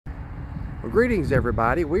Well, greetings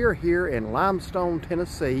everybody. We are here in Limestone,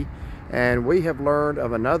 Tennessee, and we have learned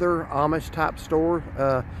of another Amish type store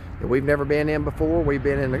that we've never been in before. We've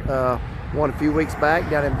been in one a few weeks back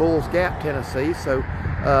down in Bulls Gap, Tennessee. So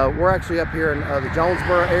we're actually up here in the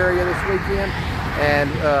Jonesborough area this weekend, and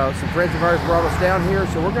some friends of ours brought us down here.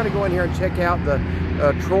 So we're going to go in here and check out the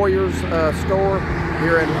Troyer's store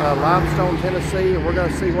here in Limestone, Tennessee, and we're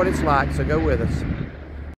going to see what it's like. So go with us.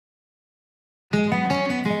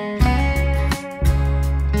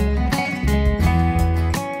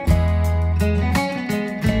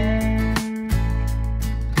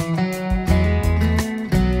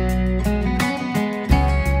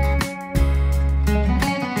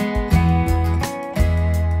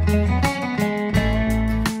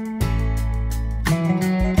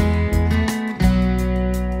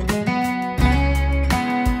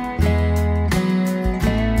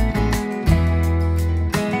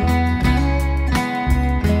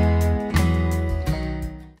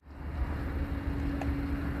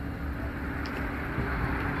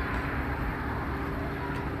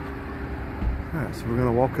 Alright, so we're going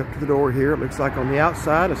to walk up to the door here. It looks like on the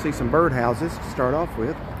outside I see some birdhouses to start off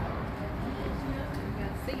with.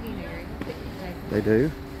 They do.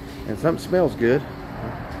 And something smells good.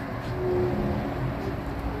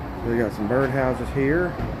 We got some birdhouses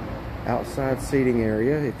here. Outside seating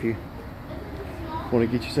area if you want to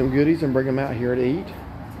get you some goodies and bring them out here to eat.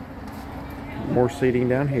 More seating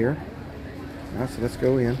down here. Alright, so let's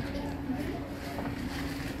go in.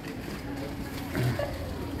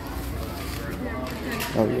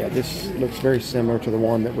 Oh yeah, this looks very similar to the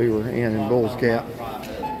one that we were in Bulls Gap.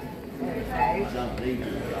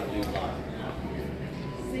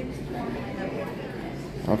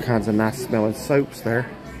 All kinds of nice smelling soaps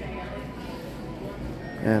there.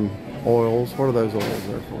 And oils. What are those oils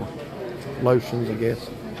there for? Lotions, I guess.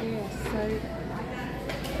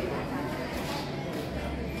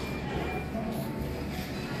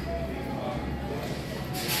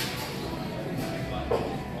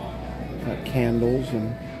 Candles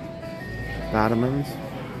and vitamins.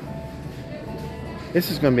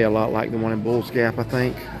 This is going to be a lot like the one in Bulls Gap, I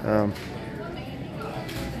think. A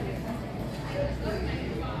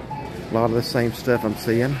lot of the same stuff I'm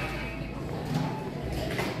seeing.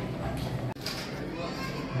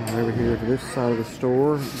 And over here to this side of the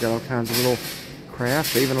store, got all kinds of little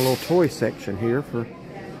crafts, even a little toy section here for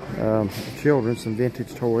children, some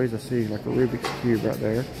vintage toys. I see like a Rubik's Cube right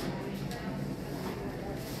there.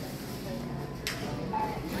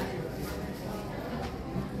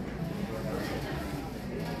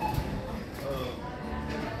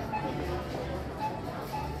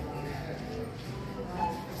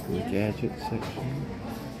 The gadget section.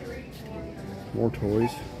 More toys.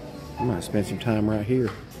 I might spend some time right here.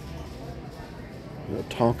 The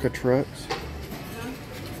Tonka trucks.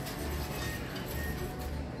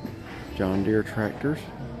 John Deere tractors.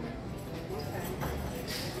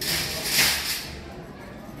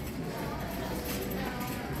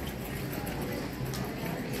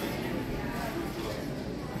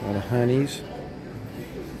 A lot of honeys.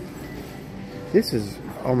 This is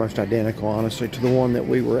almost identical, honestly, to the one that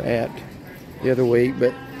we were at the other week,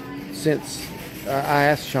 but since I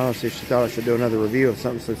asked Chauncey if she thought I should do another review of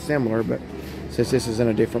something so similar, but since this is in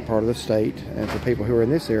a different part of the state, and for people who are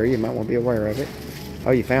in this area, you might want to be aware of it.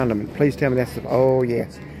 Oh, you found them. Please tell me that's the... Oh,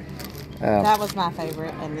 yes. That was my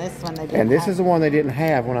favorite, and this one they didn't And this have. is the one they didn't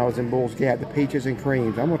have when I was in Bulls Gap, the peaches and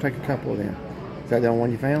creams. I'm going to take a couple of them. Is that the only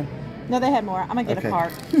one you found? No, they had more. I'm going to get a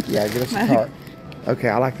cart. Yeah, give us a cart. Okay,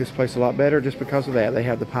 I like this place a lot better just because of that. They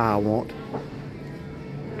have the pie I want.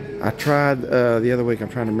 I tried the other week. I'm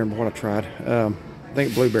trying to remember what I tried. I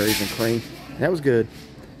think blueberries and cream. That was good.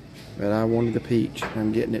 But I wanted the peach.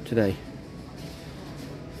 I'm getting it today.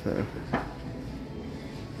 So,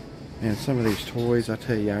 and some of these toys, I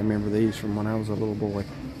tell you, I remember these from when I was a little boy.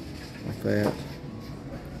 Like that.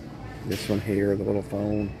 This one here, the little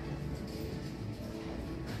phone.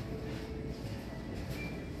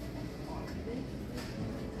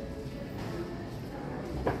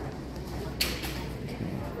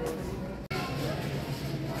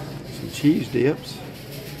 Cheese dips.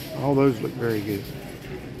 All those look very good.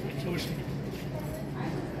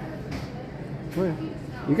 Well,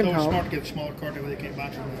 you can talk. Smart to get a smaller cart that way they can't buy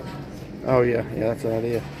too much. Oh yeah, yeah, that's the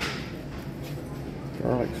idea.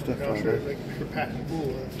 Garlic stuff like that. They're packing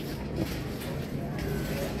full.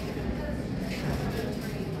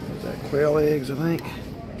 Is that quail eggs, I think?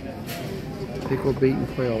 Pickled beaten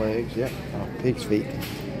quail eggs. Yep. Oh, pig's feet.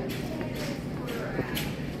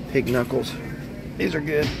 Pig knuckles. These are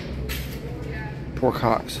good. Pork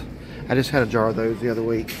hocks. I just had a jar of those the other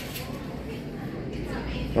week.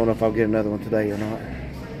 Don't know if I'll get another one today or not.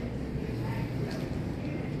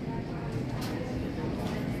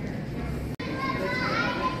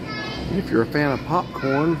 If you're a fan of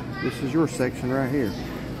popcorn, this is your section right here.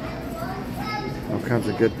 All kinds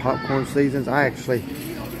of good popcorn seasons. I actually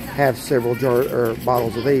have several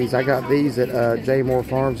bottles of these. I got these at J. Moore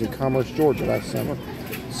Farms in Commerce, Georgia last summer.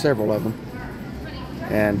 Several of them.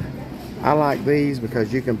 And I like these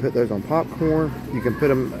because you can put those on popcorn. You can put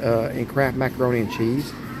them in Kraft macaroni and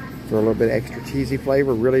cheese for a little bit extra cheesy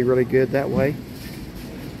flavor. Really, really good that way.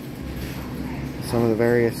 Some of the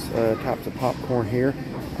various types of popcorn here.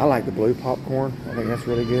 I like the blue popcorn. I think that's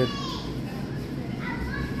really good.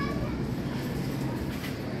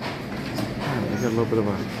 We got a little bit of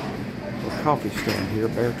a coffee stand here.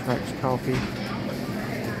 Bear Tracks Coffee.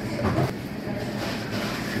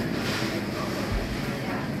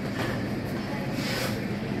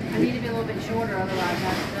 I need to be a little bit shorter, otherwise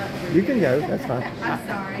I'm You can go. That's fine. I'm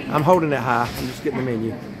sorry. I'm holding it high. I'm just getting the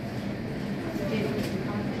menu.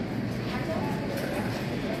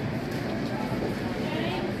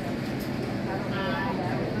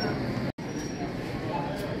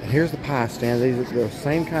 Here's the pie stand. These are the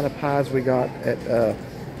same kind of pies we got at,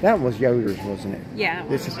 that one was Yoder's, wasn't it? Yeah.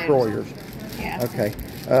 This is Croyer's. Yeah. Okay.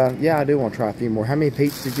 Yeah, I do want to try a few more. How many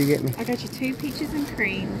peaches did you get me? I got you 2 peaches and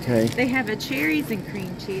cream. Okay. They have a cherries and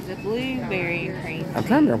cream cheese, a blueberry and cream cheese. I'm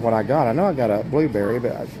trying to remember what I got. I know I got a blueberry,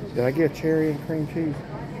 but did I get a cherry and cream cheese?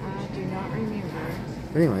 I do not remember.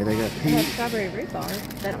 But anyway, they got They have peach. strawberry rhubarb.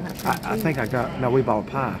 They don't have cream cheese. I think I got, no, we bought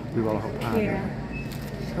a pie. We bought a whole pie.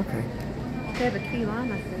 Yeah. Okay. They have a key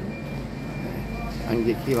lime, I see. I can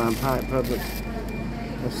get key lime pie at Publix.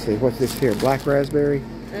 Let's see, what's this here? Black raspberry?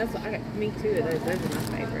 That's I got me 2 of those. Those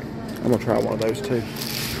are my favorite. I'm gonna try one of those too.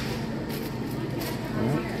 All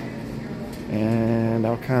right. And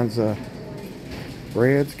all kinds of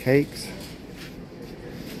breads, cakes.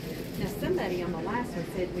 Now somebody on the last one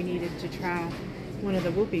said we needed to try one of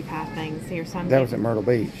the whoopie pie things here. So That was at Myrtle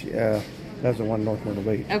Beach. That was the one in North Myrtle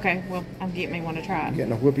Beach. Okay, well, I'm getting me one to try. You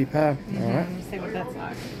getting a whoopie pie? Mm-hmm. All right. Let me see what that's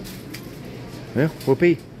like. Yeah,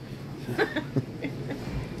 whoopie.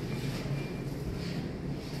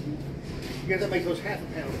 You guys that make those half a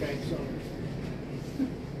pound cakes, so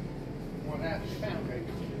 1/2 pound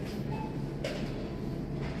cakes.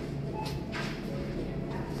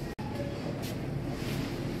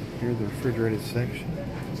 Here's the refrigerated section.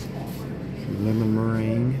 Some lemon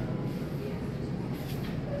meringue.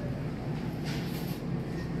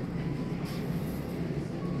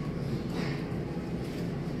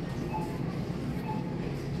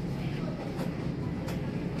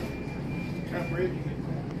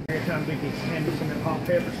 Every time we get candies and then hot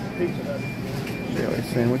peppers and pizza hut. Jelly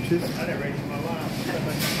sandwiches. I never ate in my life. Stuff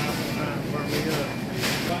like my mouth all the time, burn me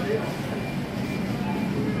up.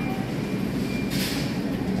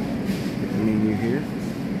 The menu here.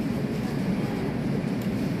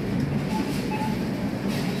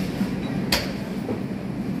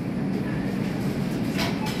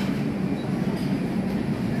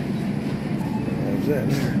 There's that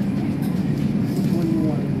there. Which one you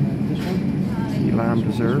want? This one? Key lime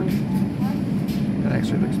dessert. That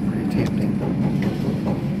actually looks pretty tempting.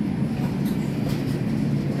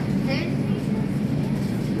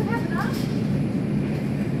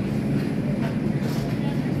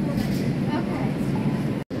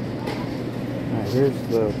 Alright, here's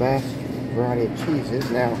the vast variety of cheeses.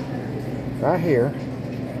 Now, right here,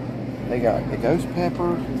 they got the ghost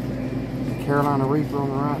pepper, the Carolina Reaper on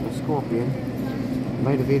the right, and the scorpion. I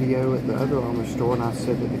made a video at the other Amish store and I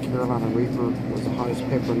said that the Carolina Reaper was the hottest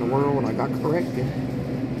pepper in the world, and I got corrected.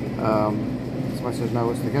 Somebody says no,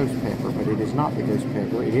 it's the ghost pepper, but it is not the ghost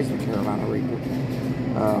pepper, it is the Carolina Reaper.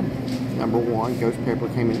 Number 1, ghost pepper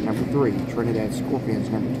came in at number 3, Trinidad Scorpion's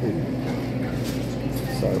number 2.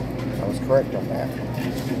 So I was correct on that.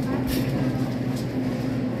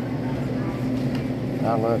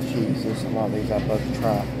 I love cheese. There's a lot of these I'd love to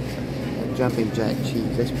try. That jumping jack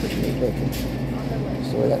cheese, that's pretty neat looking.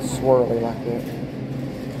 So that's swirly like that.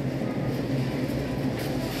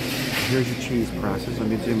 Here's your cheese prices. Let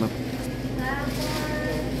me zoom up.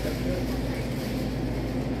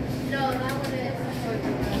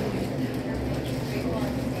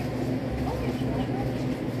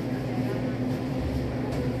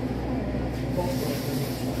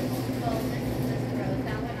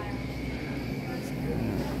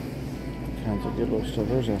 Kinds of good little stuff.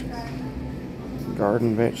 There's a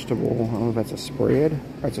garden vegetable. I don't know if that's a spread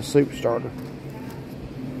or it's a soup starter.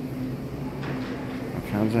 All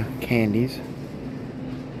kinds of candies.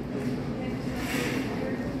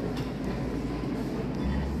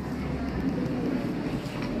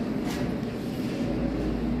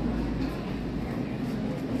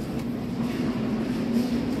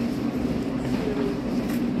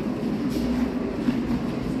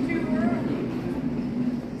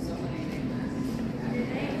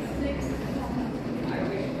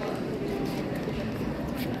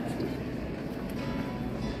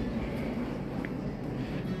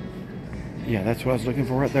 Yeah, that's what I was looking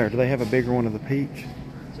for right there. Do they have a bigger one of the peach?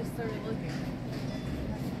 Just started looking.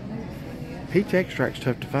 Peach extract's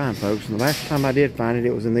tough to find, folks. And the last time I did find it,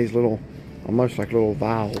 it was in these little, almost like little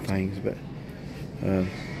vial things. But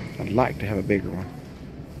I'd like to have a bigger one.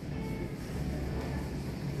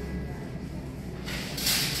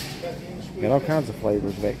 Got all kinds of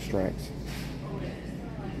flavors of extracts.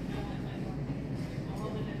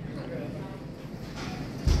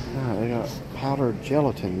 Ah, they got powdered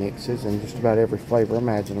gelatin mixes in just about every flavor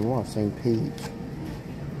imaginable. I've seen peach.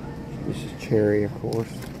 This is cherry, of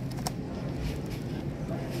course.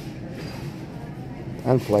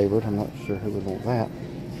 Unflavored. I'm not sure who would want that.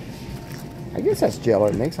 I guess that's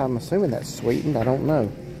gelatin mix. I'm assuming that's sweetened. I don't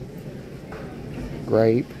know.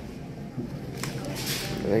 Grape.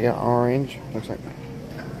 They got orange. Looks like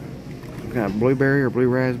kind of blueberry or blue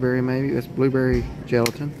raspberry maybe. That's blueberry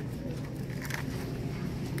gelatin.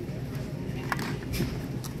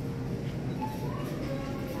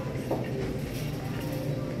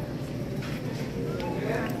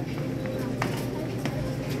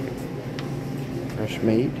 Fresh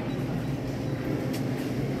meat.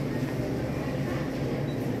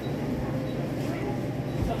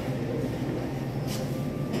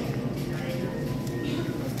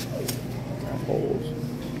 Apples.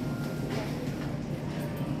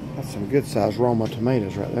 That's some good sized Roma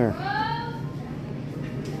tomatoes right there.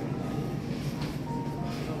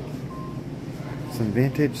 Some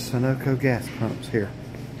vintage Sunoco gas pumps here.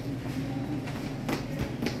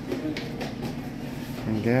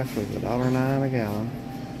 And gas was $1.09 a gallon.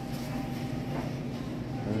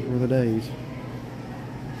 Those were the days.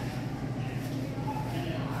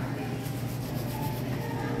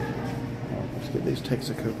 Let's get these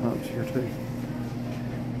Texaco pumps here too.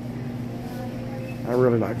 I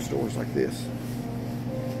really like stores like this.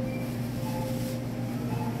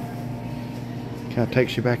 Kind of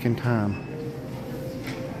takes you back in time.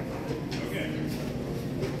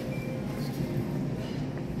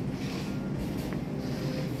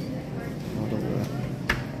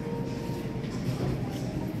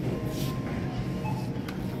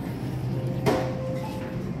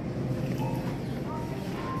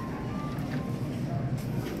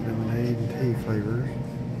 Lemonade and tea flavors.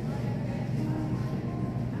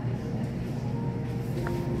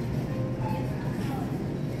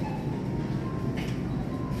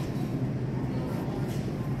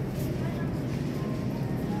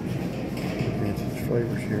 Vintage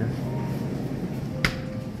flavors here.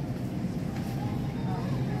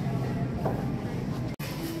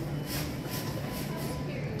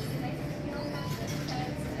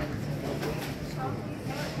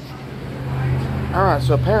 Alright,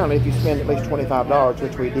 so apparently if you spend at least $25,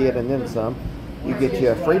 which we did and then some, you get you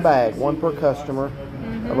a free bag, one per customer,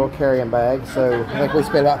 a little carrying bag. So I think we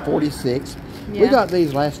spent about $46. Yeah. We got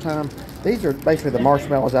these last time. These are basically the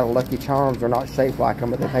marshmallows out of Lucky Charms. They're not shaped like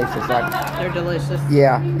them, but they taste just like them. They're delicious.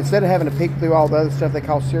 Yeah, instead of having to pick through all the other stuff they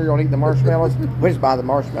call cereal and eat the marshmallows, we just buy the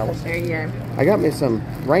marshmallows. There you go. I got me some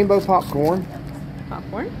rainbow popcorn.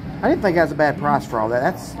 Popcorn? I didn't think that was a bad price for all that.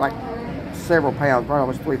 That's like several pounds, probably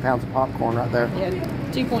almost 3 pounds of popcorn right there. Yeah,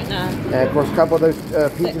 2.9. And of course, a couple of those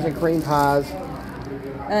peaches and cream pies.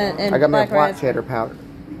 And I got me a black white cheddar powder.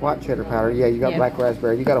 White cheddar powder. Yeah, you got black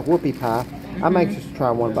raspberry. You got a whoopie pie. I'm anxious to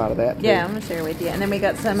try one bite of that too. Yeah, I'm gonna share with you. And then we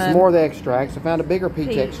got some more of the extracts. I found a bigger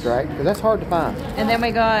peach extract because that's hard to find. And then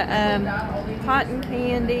we got cotton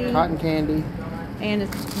candy. Cotton candy. And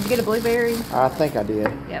did you get a blueberry? I think I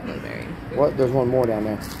did. Yeah, blueberry. What? There's one more down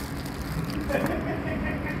there.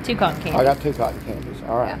 2 cotton candies. I got 2 cotton candies.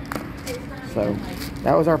 All right. Yeah. So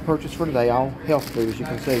that was our purchase for today. All health food, as you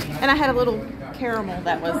can see. And I had a little caramel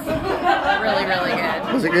that was really, really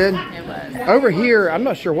good. Was it good? It was. Over here, I'm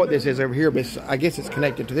not sure what this is over here, but I guess it's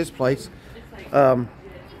connected to this place.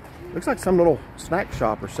 Looks like some little snack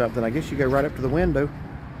shop or something. I guess you go right up to the window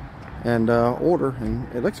and order,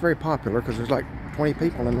 and it looks very popular because there's like 20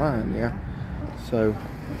 people in line. Yeah. So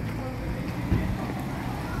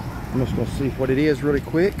I'm just going to see what it is really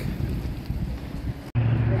quick.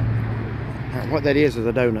 What that is a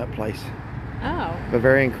donut place. Oh.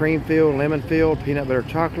 Bavarian cream filled, lemon filled, peanut butter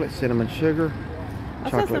chocolate, cinnamon sugar,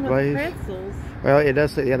 chocolate glaze. Pretzels. Well, it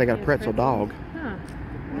does say, yeah, they got a pretzel dog. Huh.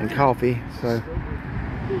 And coffee. So,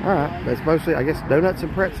 all right, but it's mostly, I guess, donuts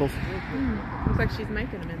and pretzels. Looks like she's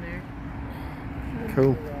making them in there.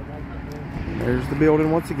 Cool. There's the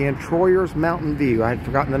building once again, Troyer's Mountain View. I had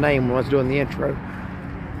forgotten the name when I was doing the intro.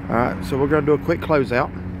 All right, so we're going to do a quick closeout.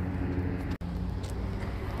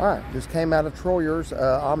 All right, just came out of Troyer's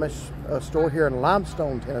Amish store here in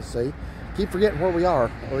Limestone, Tennessee. Keep forgetting where we are.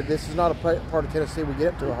 This is not a part of Tennessee we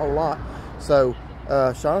get up to a whole lot. So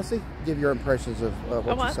Shaughnessy, give your impressions of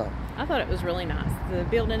what you saw. I thought it was really nice. The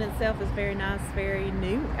building itself is very nice, very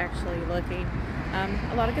new actually looking.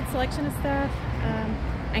 A lot of good selection of stuff.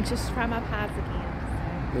 Anxious to try my pies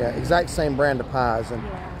again. So. Yeah, exact same brand of pies. And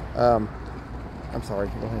yeah. I'm sorry,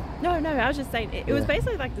 go ahead. No, I was just saying, it was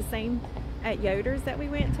basically like the same at Yoder's that we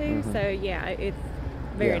went to. So yeah, it's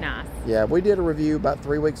very nice. Yeah, we did a review about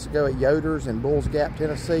 3 weeks ago at Yoder's in Bulls Gap,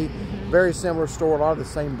 Tennessee. Very similar store, a lot of the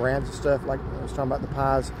same brands and stuff. Like I was talking about the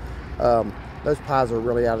pies. Those pies are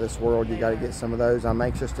really out of this world. You got to get some of those. I'm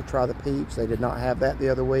anxious to try the Peeps. They did not have that the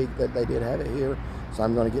other week. That they did have it here, so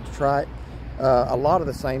I'm going to get to try it. A lot of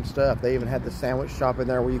the same stuff. They even had the sandwich shop in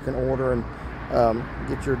there where you can order and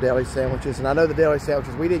get your deli sandwiches. And I know the deli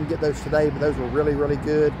sandwiches, we didn't get those today, but those were really, really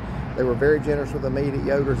good. They were very generous with the meat at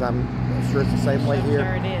Yoder's. I'm sure it's the same way here.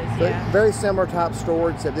 Sure it is, but yeah. Very similar type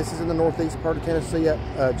store, except this is in the northeast part of Tennessee,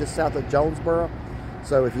 just south of Jonesborough.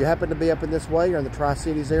 So if you happen to be up in this way or in the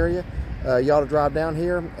Tri-Cities area, you ought to drive down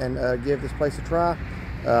here and give this place a try.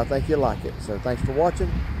 I think you'll like it. So thanks for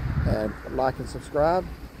watching, and like and subscribe.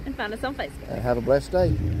 And find us on Facebook. And have a blessed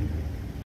day.